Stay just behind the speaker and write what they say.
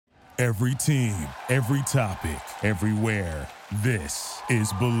Every team, every topic, everywhere. This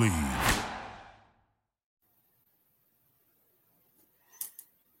is Believe.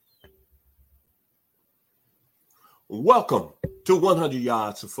 Welcome to 100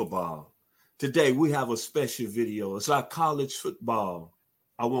 Yards of Football. Today we have a special video. It's our college football,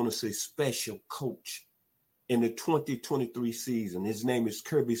 I want to say special coach in the 2023 season. His name is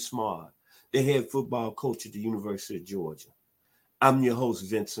Kirby Smart, the head football coach at the University of Georgia. I'm your host,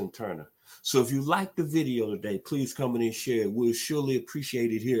 Vincent Turner. So if you like the video today, please come in and share it. We'll surely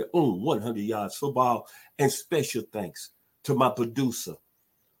appreciate it here on 100 Yards Football. And special thanks to my producer,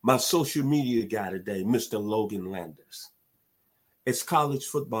 my social media guy today, Mr. Logan Landers. It's college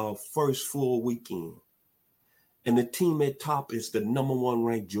football first full weekend. And the team at top is the number one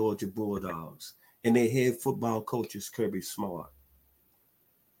ranked Georgia Bulldogs. And their head football coach is Kirby Smart.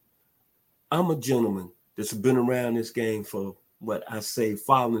 I'm a gentleman that's been around this game for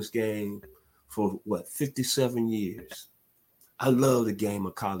following this game for 57 years. I love the game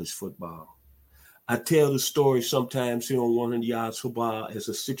of college football. I tell the story sometimes here on 100 Yards Football as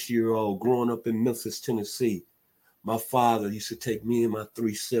a 6-year-old growing up in Memphis, Tennessee. My father used to take me and my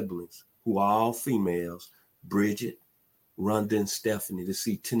 3 siblings, who are all females, Bridget, Rhonda, and Stephanie, to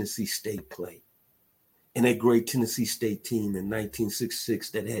see Tennessee State play. And that great Tennessee State team in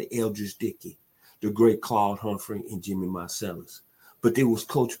 1966 that had Eldridge Dickey, the great Claude Humphrey, and Jimmy Marcellus. But they was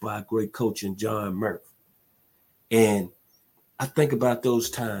coached by a great coach in John Murph. And I think about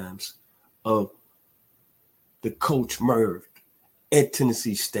those times of the coach Murph at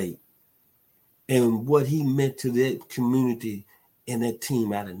Tennessee State and what he meant to that community and that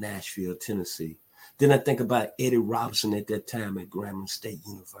team out of Nashville, Tennessee. Then I think about Eddie Robinson at that time at Grambling State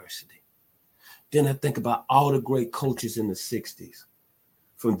University. Then I think about all the great coaches in the 60s,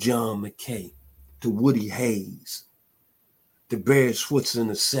 from John McKay to Woody Hayes, to Barry Switzer in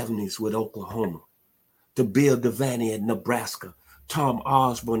the 70s with Oklahoma, to Bill Devaney at Nebraska, Tom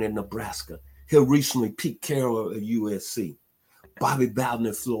Osborne at Nebraska, here recently Pete Carroll at USC, Bobby Bowden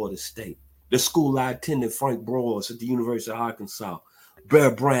at Florida State, the school I attended, Frank Broyles at the University of Arkansas,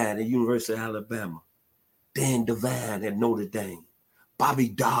 Bear Bryant at University of Alabama, Dan Devine at Notre Dame, Bobby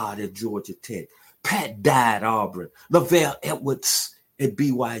Dodd at Georgia Tech, Pat Dye at Auburn, Lavelle Edwards at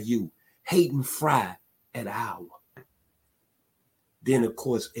BYU, Hayden Fry at Iowa. Then, of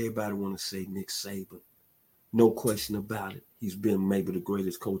course, everybody want to say Nick Saban. No question about it. He's been maybe the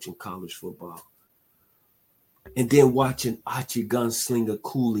greatest coach in college football. And then watching Archie Gunslinger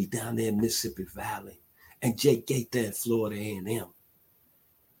Cooley down there in Mississippi Valley and Jake Gaither at Florida A&M.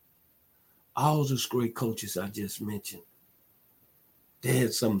 All those great coaches I just mentioned, they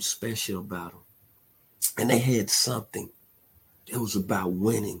had something special about them. And they had something that was about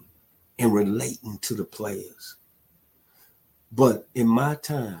winning and relating to the players. But in my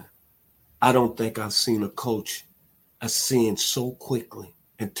time, I don't think I've seen a coach ascend so quickly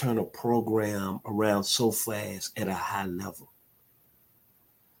and turn a program around so fast at a high level.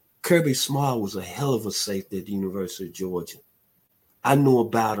 Kirby Smart was a hell of a safety at the University of Georgia. I knew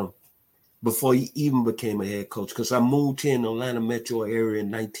about him before he even became a head coach because I moved here in the Atlanta metro area in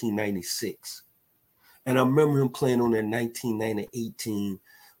 1996. And I remember him playing on that 1990 team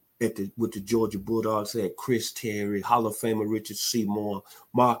with the Georgia Bulldogs. They had Chris Terry, Hall of Famer Richard Seymour,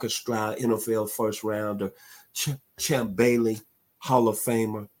 Marcus Stroud, NFL first rounder, Champ Bailey, Hall of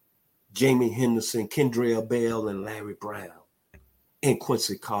Famer, Jamie Henderson, Kendrell Bell, and Larry Brown, and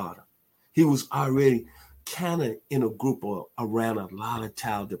Quincy Carter. He was already kind of in a group around a lot of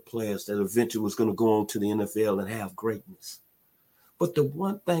talented players that eventually was going to go on to the NFL and have greatness. But the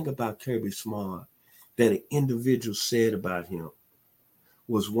one thing about Kirby Smart that an individual said about him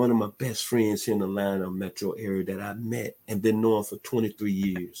was one of my best friends here in the Atlanta metro area that I met and been knowing for 23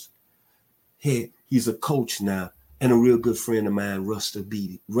 years. He's a coach now and a real good friend of mine, Rusty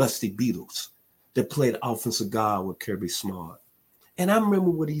Beatles, that played offensive guard with Kirby Smart. And I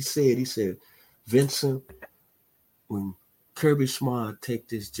remember what he said. He said, Vincent, when Kirby Smart take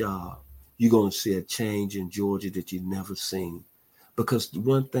this job, you're going to see a change in Georgia that you've never seen. Because the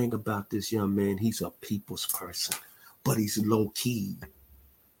one thing about this young man, he's a people's person, but he's low-key.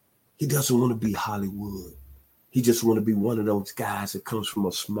 He doesn't want to be Hollywood. He just want to be one of those guys that comes from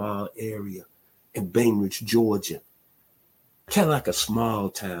a small area in Bainbridge, Georgia. Kind of like a small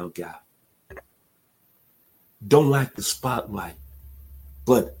town guy. Don't like the spotlight.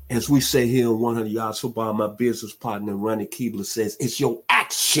 But as we say here on 100 Yards Football, my business partner, Ronnie Keebler, says, it's your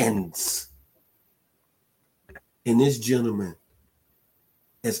actions. And this gentleman,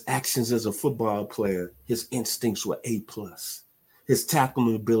 his actions as a football player, his instincts were A+. His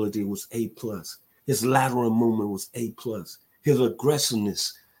tackling ability was A+. His lateral movement was A+. His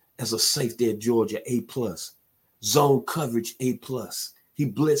aggressiveness as a safety at Georgia, A+. Zone coverage, A+.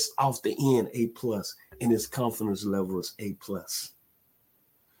 He blitzed off the end, A+. And his confidence level is A+.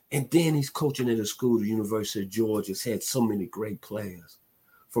 And then he's coaching at a school, the University of Georgia, has had so many great players,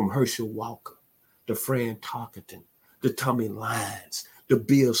 from Herschel Walker, to Fran Tarkenton, the Tommy Lyons, the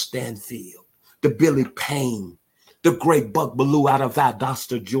Bill Stanfield, the Billy Payne, the great Buck Bellew out of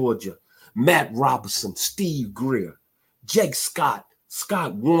Valdosta, Georgia, Matt Robertson, Steve Greer, Jake Scott,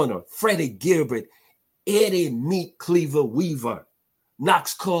 Scott Warner, Freddie Gilbert, Eddie Meat Cleaver Weaver,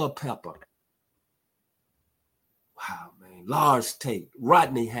 Knox Culpepper. Wow, man. Lars Tate,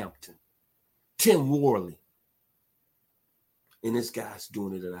 Rodney Hampton, Tim Worley. And this guy's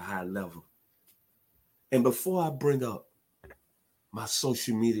doing it at a high level. And before I bring up my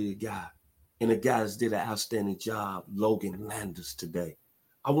social media guy and the guy that's did an outstanding job, Logan Landers, today,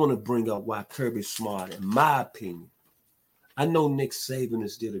 I want to bring up why Kirby Smart, in my opinion, I know Nick Saban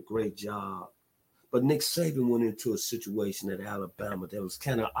has did a great job, but Nick Saban went into a situation at Alabama that was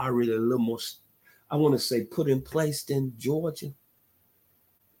kind of already a little more, I want to say, put in place than Georgia.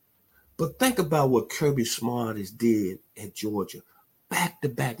 But think about what Kirby Smart has did at Georgia.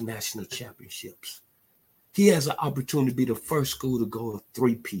 Back-to-back national championships. He has an opportunity to be the first school to go a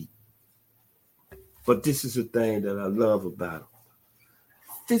three-peat. But this is the thing that I love about him.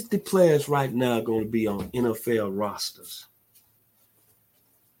 50 players right now are going to be on NFL rosters.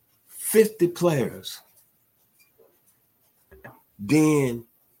 50 players. Then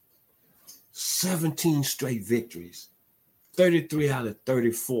 17 straight victories. 33 out of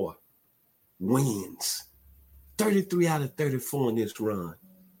 34 wins. 33 out of 34 in this run.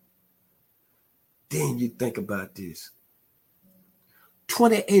 Then you think about this.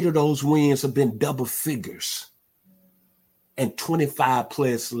 28 of those wins have been double figures. And 25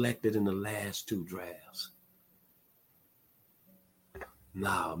 players selected in the last two drafts.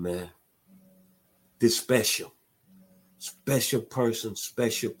 Nah, man. This special person,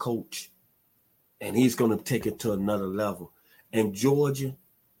 special coach. And he's going to take it to another level. And Georgia,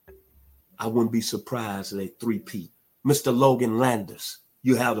 I wouldn't be surprised if they three-peat. Mr. Logan Landers,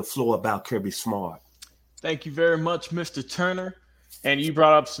 you have the floor about Kirby Smart. Thank you very much, Mr. Turner. And you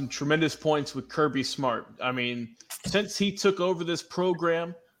brought up some tremendous points with Kirby Smart. I mean, since he took over this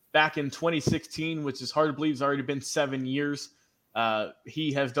program back in 2016, which is hard to believe, it's already been 7 years,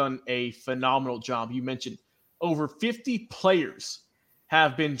 he has done a phenomenal job. You mentioned over 50 players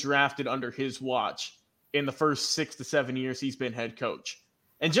have been drafted under his watch in the first 6 to 7 years he's been head coach.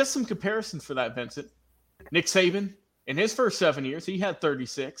 And just some comparisons for that, Vincent. Nick Saban, in his first 7 years, he had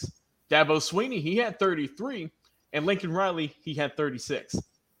 36. Dabo Swinney, he had 33. And Lincoln Riley, he had 36.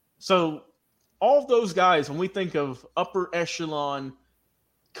 So all of those guys, when we think of upper echelon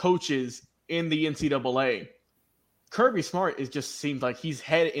coaches in the NCAA, Kirby Smart just seems like he's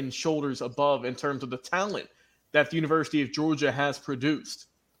head and shoulders above in terms of the talent that the University of Georgia has produced.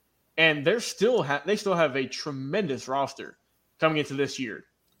 And they still have a tremendous roster coming into this year.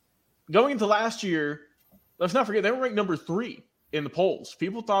 Going into last year, let's not forget, they were ranked number 3 in the polls.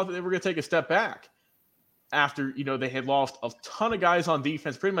 People thought that they were going to take a step back after, they had lost a ton of guys on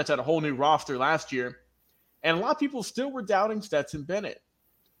defense, pretty much had a whole new roster last year. And a lot of people still were doubting Stetson Bennett.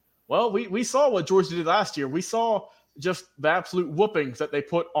 Well, we saw what Georgia did last year. We saw just the absolute whoopings that they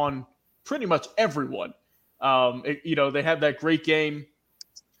put on pretty much everyone. They had that great game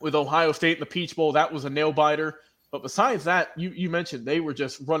with Ohio State in the Peach Bowl. That was a nail-biter. But besides that, you mentioned they were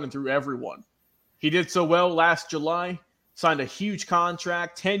just running through everyone. He did so well last July, signed a huge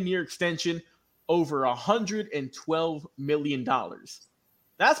contract, 10-year extension, over $112 million.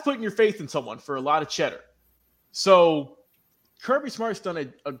 That's putting your faith in someone for a lot of cheddar. So Kirby Smart's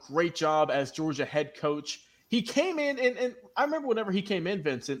done a great job as Georgia head coach. He came in, and I remember whenever he came in,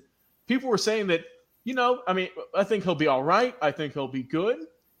 Vincent, people were saying that, I think he'll be all right. I think he'll be good.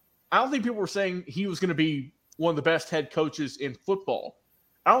 I don't think people were saying he was going to be one of the best head coaches in football.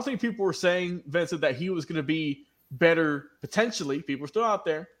 I don't think people were saying, Vincent, that he was going to be better, potentially, people are still out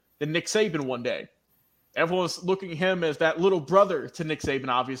there, than Nick Saban one day. Everyone was looking at him as that little brother to Nick Saban,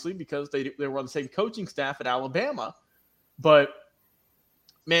 obviously, because they were on the same coaching staff at Alabama. But,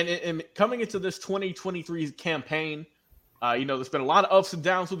 man, and coming into this 2023 campaign, there's been a lot of ups and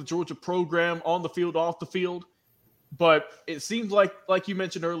downs with the Georgia program, on the field, off the field. But it seems like you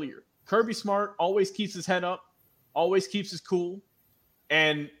mentioned earlier, Kirby Smart always keeps his head up, always keeps his cool,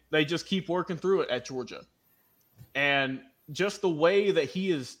 and they just keep working through it at Georgia. And just the way that he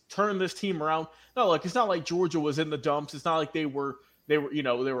has turned this team around. No, it's not like Georgia was in the dumps. It's not like they were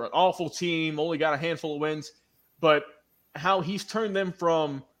an awful team, only got a handful of wins, but how he's turned them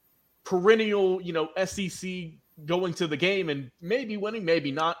from perennial, SEC going to the game and maybe winning,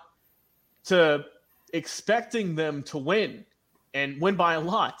 maybe not, to expecting them to win and win by a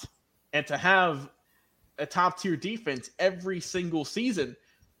lot, and to have a top-tier defense every single season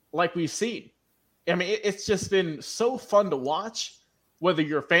like we've seen. I mean, it's just been so fun to watch, whether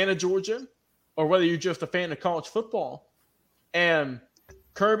you're a fan of Georgia or whether you're just a fan of college football. And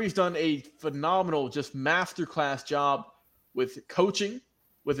Kirby's done a phenomenal, just masterclass job with coaching,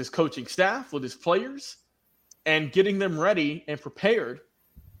 with his coaching staff, with his players, and getting them ready and prepared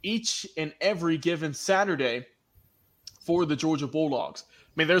each and every given Saturday for the Georgia Bulldogs.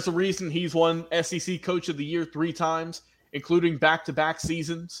 I mean, there's a reason he's won SEC Coach of the Year 3 times, including back-to-back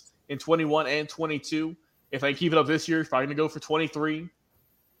seasons in 21 and 22. If they keep it up this year, he's probably going to go for 23.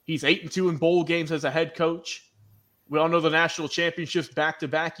 He's 8-2 in bowl games as a head coach. We all know the national championships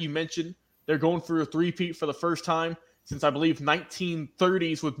back-to-back you mentioned. They're going for a three-peat for the first time since, I believe,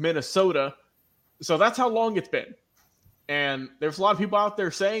 1930s with Minnesota. So that's how long it's been. And there's a lot of people out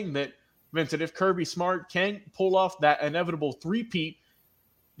there saying that, Vincent, if Kirby Smart can pull off that inevitable three-peat,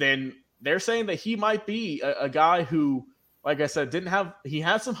 then they're saying that he might be a guy who, like I said, he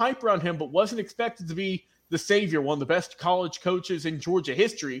had some hype around him, but wasn't expected to be the savior, one of the best college coaches in Georgia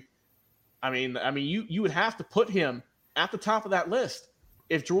history. I mean, you would have to put him at the top of that list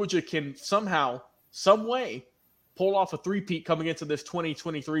if Georgia can somehow, some way, pull off a three-peat coming into this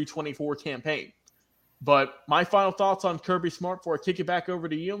 2023-24 campaign. But my final thoughts on Kirby Smart before I kick it back over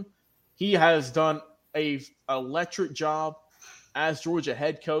to you. He has done an electric job as Georgia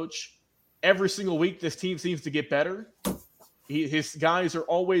head coach. Every single week, this team seems to get better. His guys are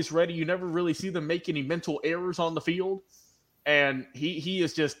always ready. You never really see them make any mental errors on the field. And he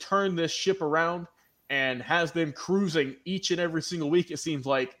has just turned this ship around and has them cruising each and every single week, it seems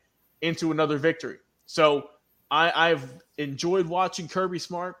like, into another victory. So I've enjoyed watching Kirby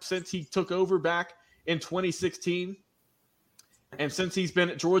Smart since he took over back in 2016. And since he's been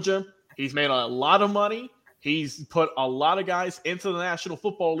at Georgia, he's made a lot of money. He's put a lot of guys into the National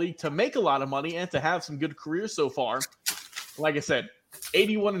Football League to make a lot of money and to have some good careers so far. Like I said,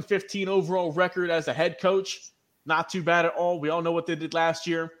 81-15 overall record as a head coach. Not too bad at all. We all know what they did last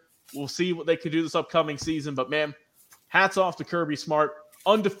year. We'll see what they could do this upcoming season. But, man, hats off to Kirby Smart.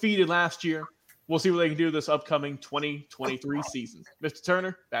 Undefeated last year. We'll see what they can do this upcoming 2023 season. Mr.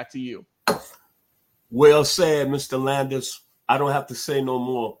 Turner, back to you. Well said, Mr. Landis. I don't have to say no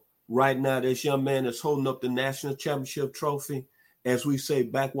more. Right now, this young man is holding up the national championship trophy. As we say,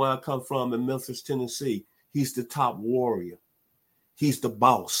 back where I come from in Memphis, Tennessee, he's the top warrior. He's the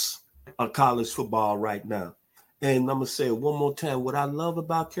boss of college football right now. And I'm going to say it one more time. What I love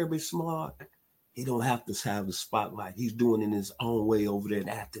about Kirby Smart, he don't have to have the spotlight. He's doing it in his own way over there in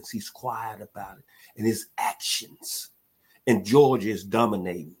Athens. He's quiet about it. And his actions. And Georgia is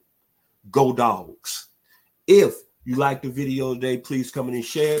dominating. Go Dogs. If you like the video today, please come in and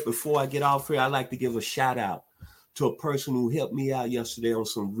share it. Before I get off here, I'd like to give a shout out to a person who helped me out yesterday on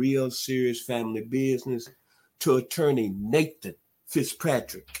some real serious family business, to attorney Nathan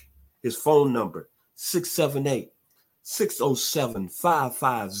Fitzpatrick. His phone number,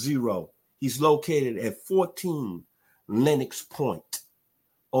 678-607-550. He's located at 14 Lenox Point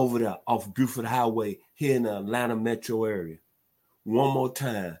over there off Buford Highway here in the Atlanta metro area. One more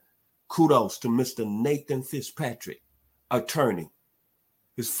time, kudos to Mr. Nathan Fitzpatrick, attorney.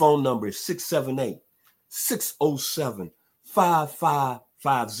 His phone number is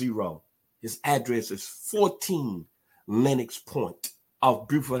 678-607-5550. His address is 14 Lenox Point off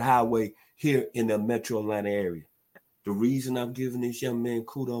Buford Highway here in the metro Atlanta area. The reason I'm giving this young man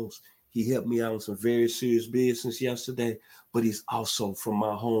kudos, he helped me out on some very serious business yesterday, but he's also from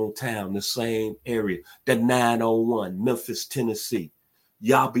my hometown, the same area, the 901, Memphis, Tennessee.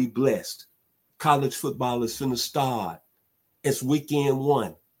 Y'all be blessed. College football is finna start. It's weekend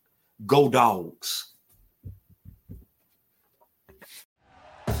 1. Go Dogs.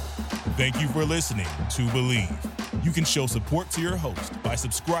 Thank you for listening to Believe. You can show support to your host by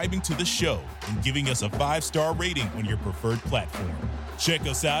subscribing to the show and giving us a 5-star rating on your preferred platform. Check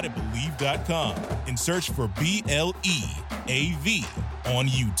us out at Believe.com and search for BLEAV on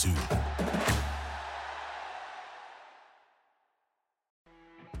YouTube.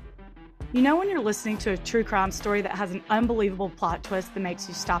 You know when you're listening to a true crime story that has an unbelievable plot twist that makes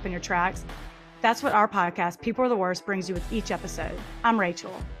you stop in your tracks? That's what our podcast, People Are the Worst, brings you with each episode. I'm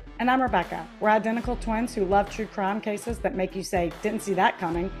Rachel. And I'm Rebecca. We're identical twins who love true crime cases that make you say, didn't see that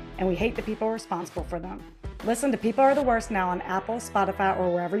coming, and we hate the people responsible for them. Listen to People Are the Worst now on Apple, Spotify,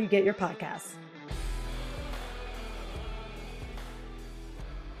 or wherever you get your podcasts.